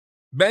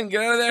Ben,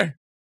 get out of there.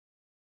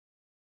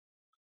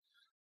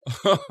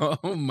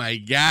 Oh my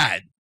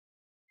God.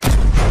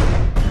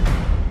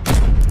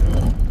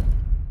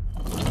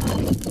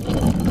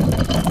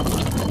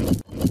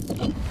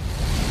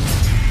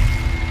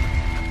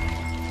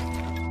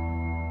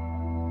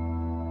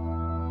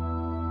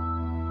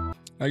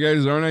 Hi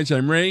guys, Arnights.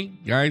 I'm Ray.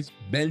 Guys,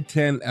 Ben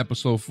 10,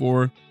 episode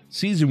 4,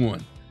 season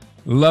 1.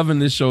 Loving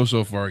this show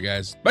so far,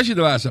 guys. Especially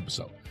the last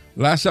episode.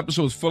 Last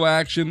episode was full of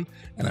action,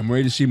 and I'm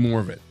ready to see more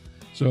of it.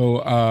 So,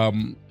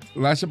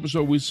 last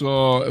episode we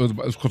saw, it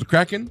was called The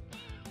Kraken.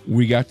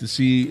 We got to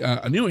see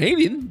a new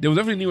alien. There was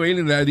definitely a new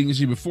alien that I didn't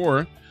see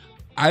before.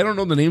 I don't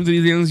know the names of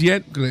these aliens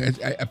yet, because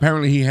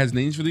apparently he has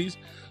names for these.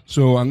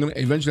 So I'm gonna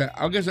eventually,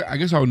 I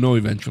guess I'll know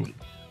eventually.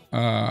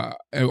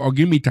 I'll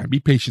give me time. Be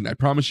patient. I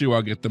promise you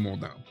I'll get them all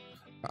down.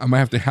 I might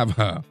have to have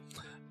a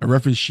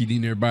reference sheet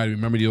in nearby to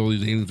remember all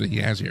these aliens that he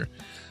has here.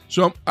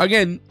 So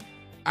again,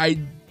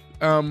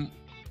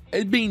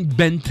 it being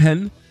Ben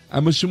 10,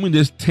 I'm assuming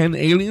there's 10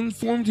 alien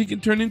forms he can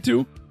turn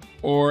into,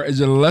 or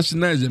is it less than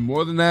that? Is it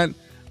more than that?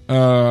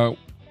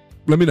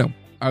 Let me know.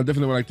 I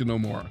definitely would like to know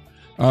more.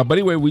 But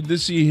anyway, we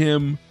did see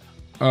him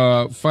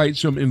fight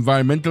some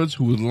environmentalists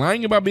who was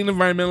lying about being an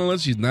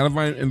environmentalist. He's not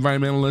an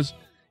environmentalist.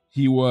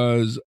 He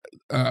was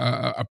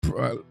a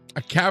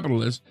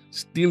capitalist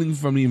stealing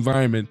from the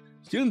environment,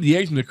 stealing the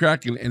eggs from the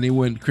Kraken, and they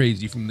went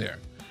crazy from there.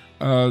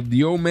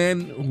 The old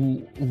man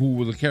who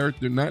was a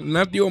character,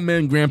 not the old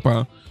man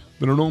grandpa,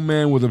 but an old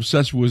man was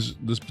obsessed with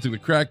this particular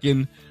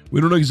Kraken. We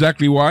don't know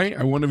exactly why.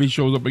 I wonder if he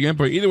shows up again.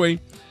 But either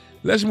way,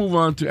 let's move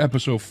on to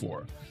episode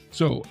 4.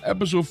 So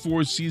episode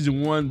 4,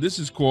 season 1. This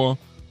is called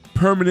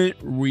Permanent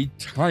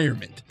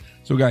Retirement.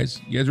 So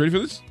guys, you guys ready for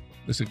this?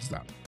 Let's take this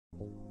down.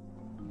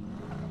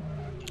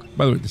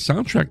 By the way, the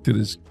soundtrack to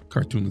this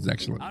cartoon is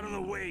excellent. Out of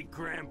the way,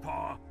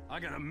 Grandpa.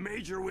 I got a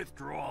major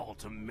withdrawal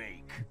to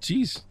make.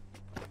 Jeez.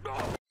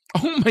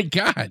 Oh my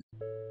God.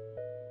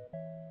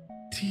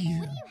 Jeez.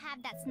 Will you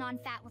have that's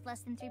non-fat with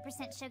less than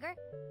 3% sugar?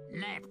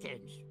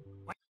 Napkins.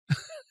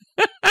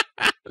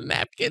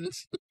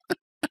 Napkins.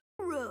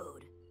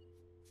 Rude.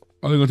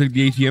 Oh, they're gonna take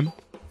the ATM.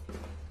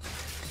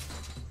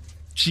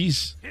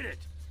 Jeez. Hit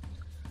it.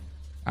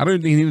 I don't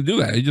even think he needed to do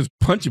that. He just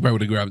punched it. Probably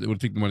would have grabbed it. Would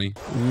have taken the money.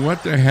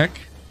 What the heck?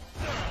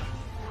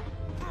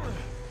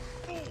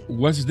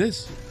 What's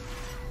this?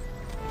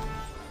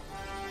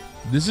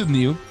 This is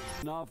new.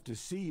 Off to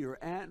see your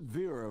Aunt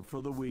Vera for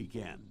the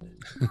weekend.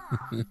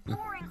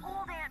 Boring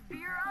old Aunt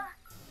Vera.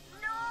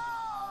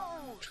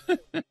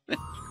 No.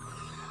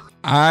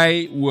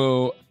 I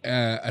will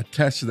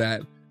attest to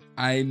that.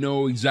 I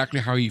know exactly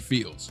how he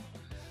feels.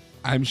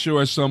 I'm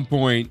sure at some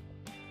point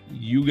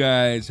you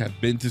guys have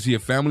been to see a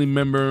family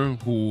member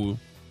who,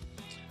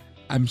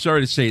 I'm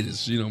sorry to say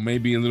this,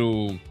 maybe a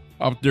little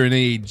up there in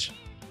age,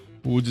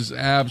 who was just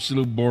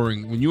absolute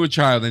boring. When you were a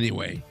child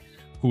anyway,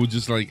 who was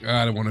just like,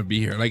 I don't want to be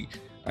here. Like,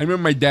 I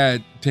remember my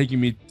dad taking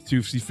me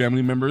to see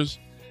family members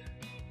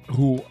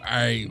who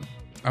I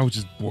was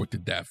just bored to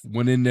death.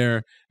 Went in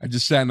there, I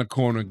just sat in the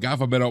corner, God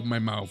forbid I opened my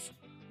mouth.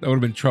 That would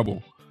have been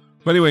trouble.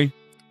 But anyway,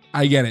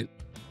 I get it.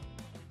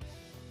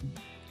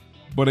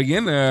 But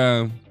again,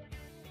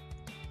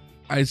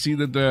 I see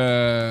that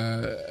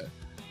the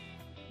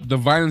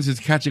violence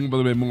is catching up a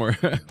little bit more.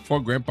 Poor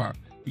Grandpa,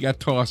 he got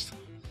tossed.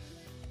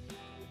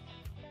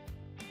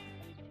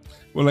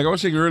 Well, like I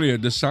was saying earlier,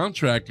 the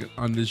soundtrack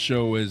on this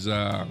show is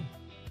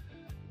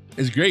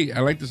great. I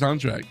like the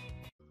soundtrack.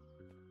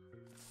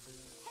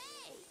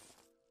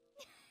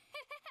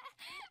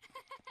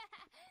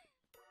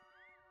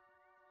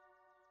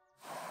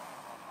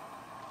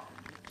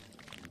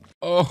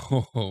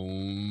 Oh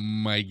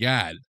my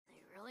God.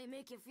 They really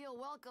make you feel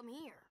welcome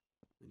here.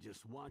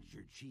 Just watch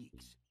your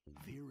cheeks.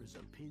 Vera's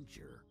a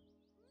pincher.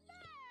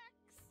 Max!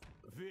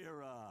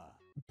 Vera!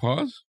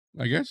 Pause,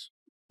 I guess.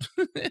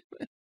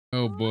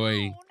 Oh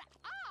boy. Ow.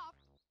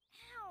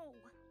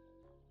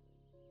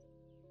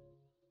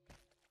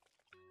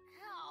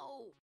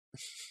 Ow.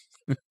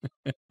 What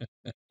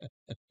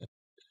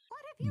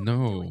have you been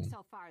No. doing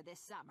so far this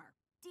summer?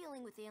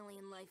 Dealing with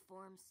alien life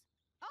forms.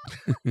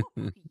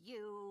 Oh,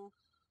 you.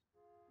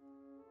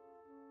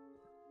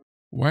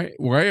 Why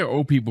are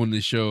old people in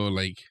this show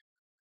like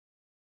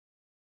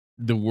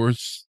the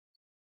worst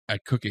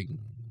at cooking?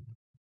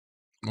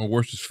 Or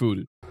worst is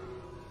food? Is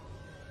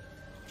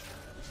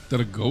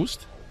that a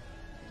ghost?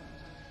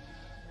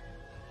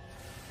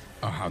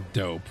 Oh, how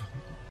dope.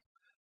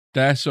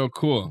 That's so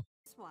cool.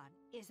 This one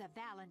is a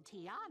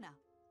Valentiana.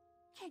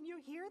 Can you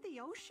hear the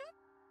ocean?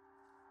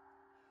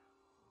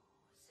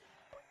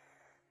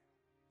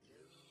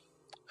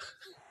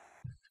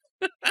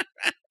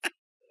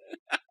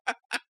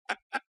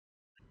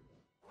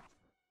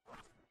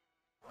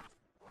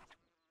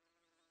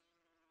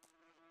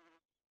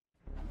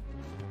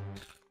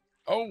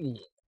 Oh,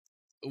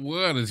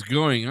 what is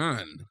going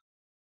on?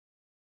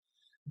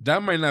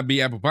 That might not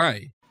be apple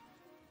pie.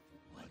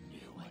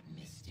 Wonder what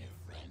Mr.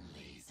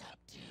 Friendly's up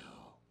to.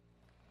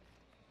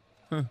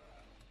 Huh.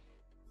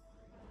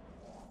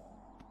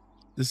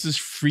 This is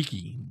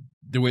freaky,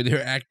 the way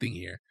they're acting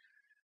here.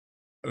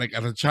 like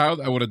as a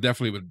child, I would have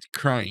definitely been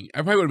crying.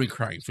 I probably would have been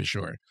crying for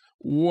sure.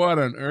 What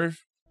on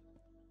earth?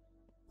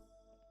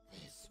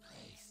 This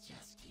place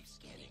just keeps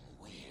getting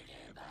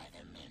weirder by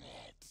the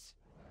minute.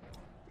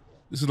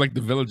 This is like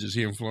the villages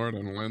here in Florida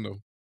and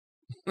Orlando.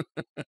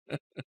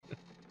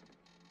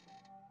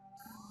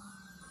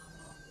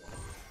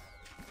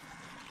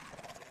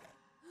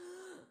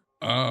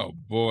 Oh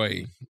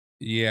boy.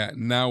 Yeah,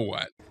 now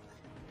what?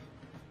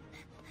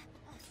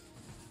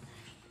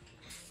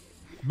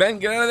 Ben,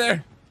 get out of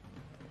there.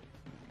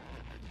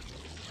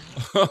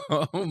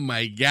 Oh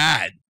my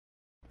god.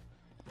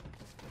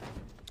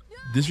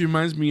 This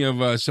reminds me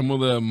of some of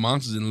the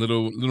monsters in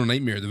Little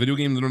Nightmares, the video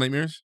game Little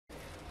Nightmares.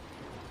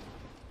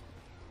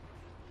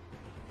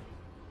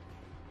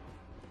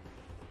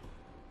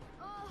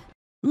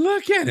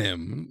 Look at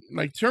him,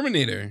 like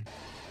Terminator.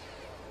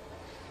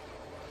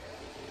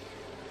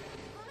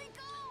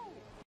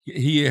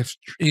 He has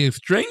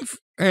strength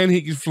and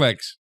he can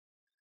flex.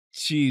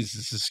 Jeez,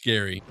 this is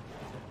scary.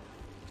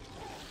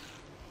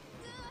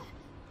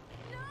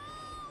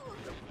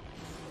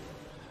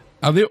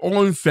 Are they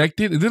all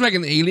infected? Is it like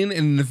an alien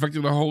and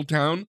infected the whole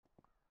town?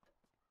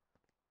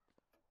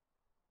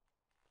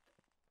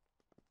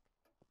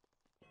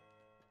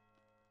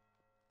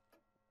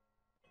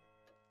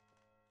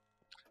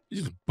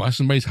 You just bust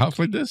somebody's house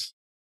like this?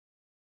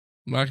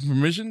 Not asking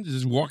permission?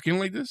 Just walk in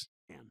like this?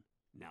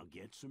 Now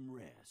get some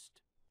rest.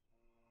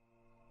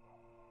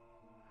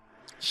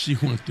 She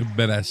went to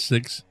bed at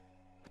 6.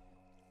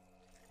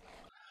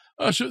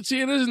 Oh, so,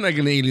 see, it isn't like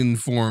an alien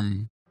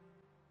form.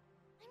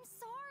 I'm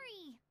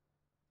sorry.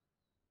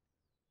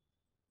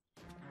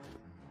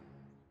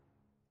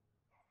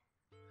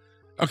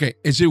 Okay,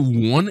 is it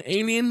one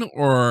alien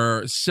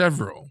or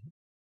several?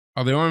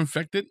 Are they all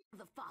infected?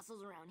 The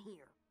fossils around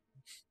here.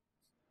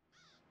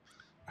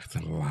 That's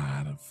a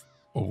lot of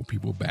old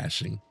people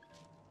bashing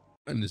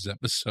in this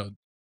episode.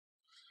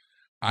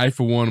 I,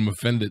 for one, am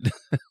offended.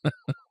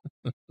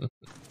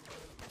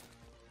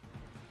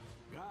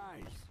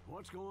 Guys,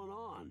 what's going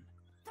on?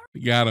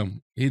 We got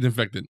him. He's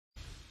infected.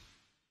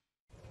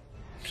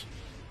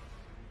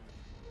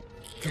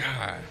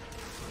 God.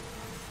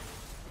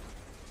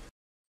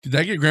 Did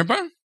that get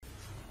Grandpa?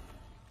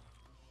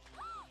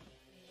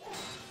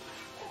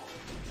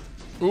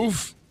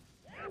 Oof.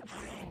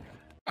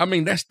 I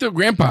mean, that's still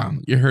Grandpa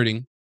you're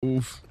hurting.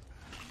 Oof.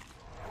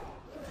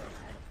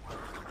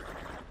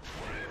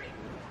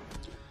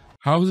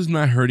 How is this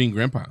not hurting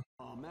Grandpa?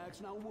 Oh,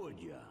 Max, now would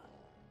ya?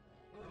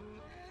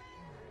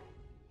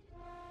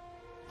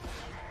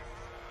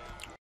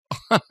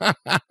 And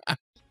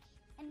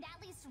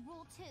that leads to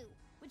rule 2,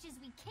 which is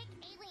we kick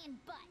alien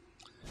butt.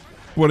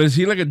 What, is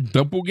he like a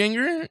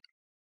doppelganger?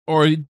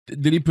 Or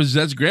did he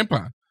possess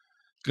Grandpa?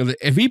 Because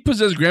if he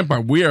possessed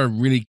Grandpa, we are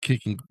really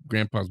kicking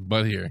Grandpa's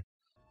butt here.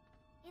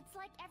 It's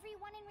like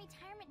everyone in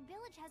Retirement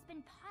Village has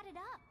been potted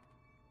up.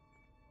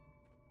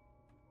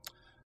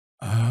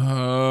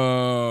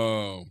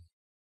 Oh.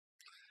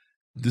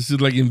 This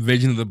is like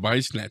Invasion of the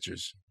Body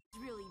Snatchers.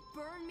 Really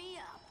burn me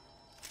up.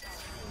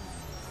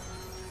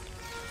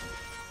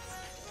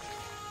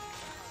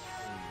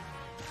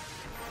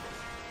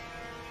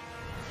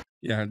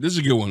 Yeah, this is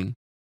a good one.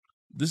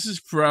 This is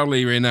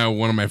probably right now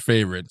one of my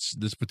favorites,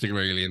 this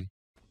particular alien.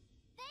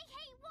 They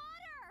hate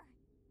water.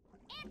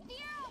 Aunt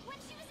Vera when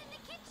she was in the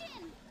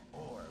kitchen.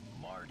 Or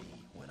Marty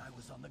when I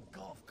was on the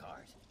golf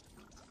cart.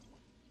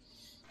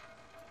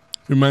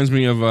 Reminds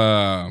me of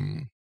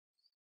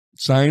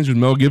Signs with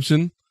Mel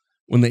Gibson,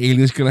 when the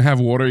aliens couldn't have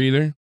water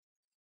either.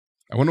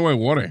 I wonder why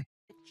water.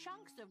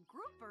 Chunks of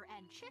grouper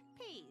and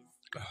chickpeas.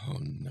 Oh,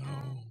 no.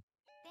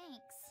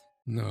 Thanks.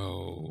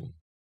 No.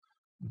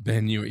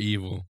 Ben, you're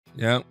evil.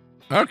 Yeah.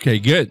 Okay,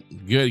 good.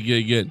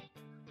 Good.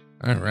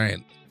 All right.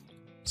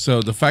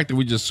 So the fact that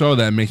we just saw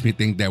that makes me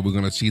think that we're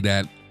going to see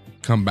that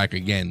come back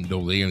again,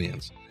 those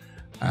aliens.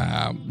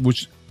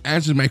 Which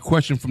answers my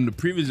question from the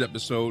previous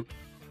episode.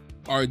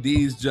 Are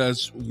these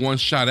just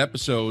one-shot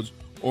episodes,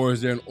 or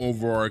is there an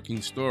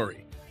overarching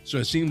story? So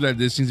it seems like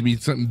there seems to be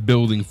something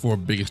building for a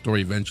bigger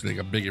story eventually,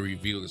 like a bigger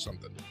reveal or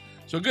something.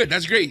 So good.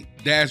 That's great.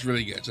 That's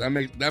really good. So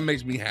that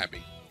makes me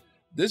happy.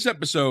 This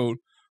episode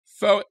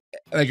felt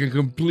like a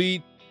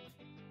completely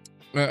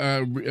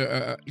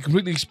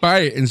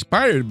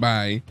inspired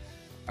by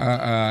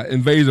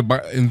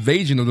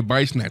Invasion of the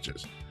Body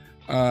Snatchers.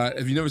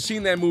 If you've never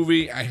seen that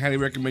movie, I highly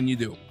recommend you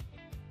do.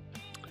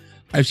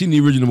 I've seen the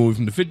original movie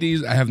from the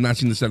 50s. I have not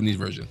seen the 70s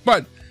version.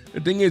 But the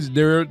thing is,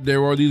 there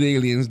are these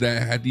aliens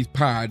that had these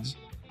pods,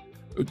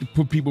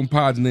 put people in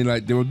pods, and they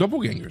were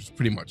doppelgangers,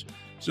 pretty much.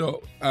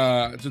 So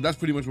that's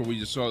pretty much what we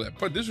just saw there.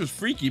 But this was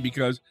freaky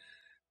because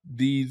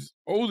these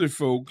older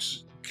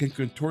folks can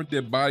contort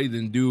their bodies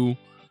and do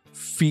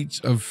feats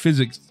of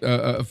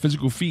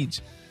physical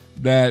feats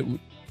that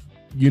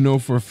you know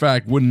for a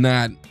fact would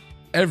not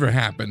ever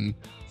happen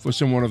for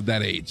someone of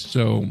that age.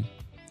 So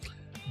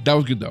that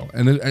was good though,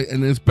 and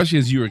especially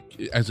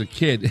as a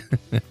kid,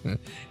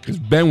 because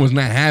Ben was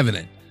not having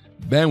it.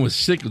 Ben was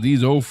sick of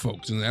these old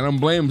folks, and I don't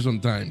blame him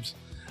sometimes.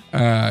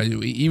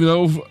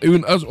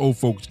 Even us old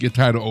folks get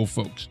tired of old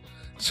folks.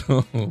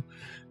 So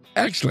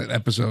Excellent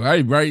episode.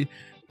 Right.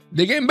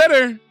 They're getting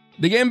better.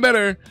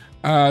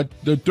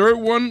 The third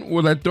one,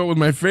 what I thought was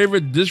my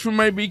favorite. This one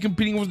might be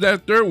competing with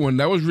that third one.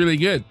 That was really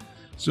good.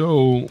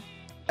 So,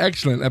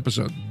 excellent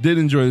episode. Did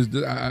enjoy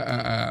this.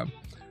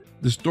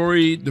 The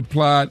story, the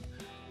plot.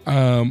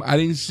 I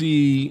didn't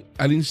see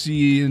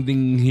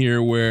anything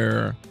here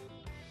where,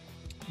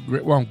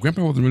 well,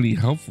 Grandpa wasn't really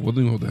helpful.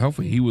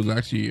 He was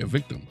actually a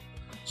victim.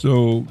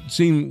 So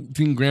seeing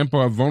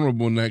Grandpa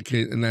vulnerable in that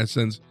case, in that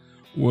sense,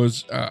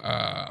 was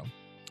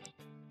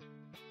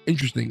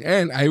interesting.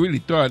 And I really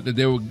thought that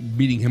they were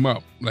beating him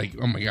up. Like,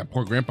 oh my God,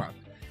 poor Grandpa.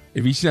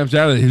 If he snaps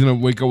out of it, he's gonna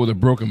wake up with a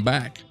broken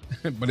back.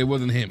 But it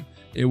wasn't him.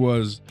 It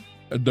was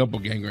a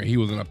doppelganger. He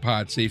was in a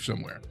pod safe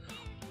somewhere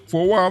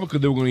for a while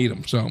because they were gonna eat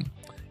him. So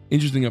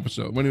interesting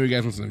episode. Well, anyway,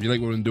 guys, listen, if you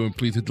like what I'm doing,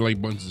 please hit the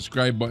like button,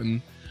 subscribe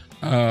button.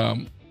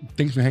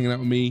 Thanks for hanging out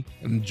with me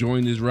and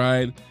enjoying this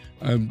ride.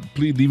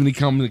 Please leave any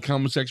comment in the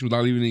comment section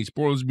without leaving any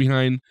spoilers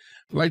behind.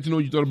 I'd like to know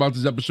what you thought about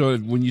this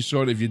episode when you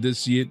saw it, if you did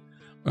see it,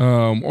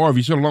 or if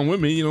you saw it along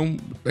with me.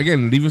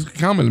 Again, leave us a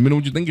comment. Let me know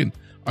what you're thinking.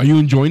 Are you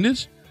enjoying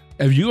this?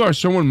 If you are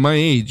someone my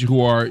age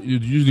who are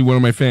usually one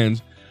of my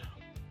fans,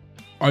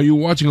 are you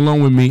watching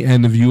along with me?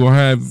 And if you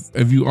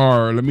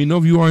are, let me know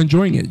if you are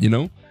enjoying it.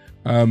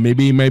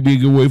 Maybe it might be a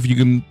good way for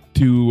you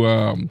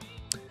to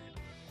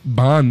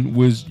bond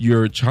with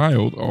your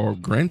child or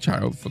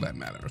grandchild, for that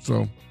matter.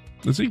 So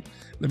let's see.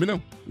 Let me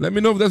know. Let me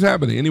know if that's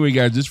happening. Anyway,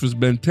 guys, this was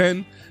Ben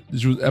 10.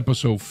 This was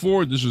episode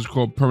 4. This was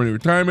called Permanent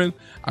Retirement.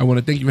 I want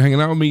to thank you for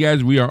hanging out with me,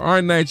 guys. We are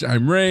Our Nights.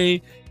 I'm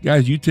Ray.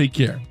 Guys, you take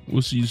care.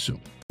 We'll see you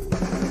soon.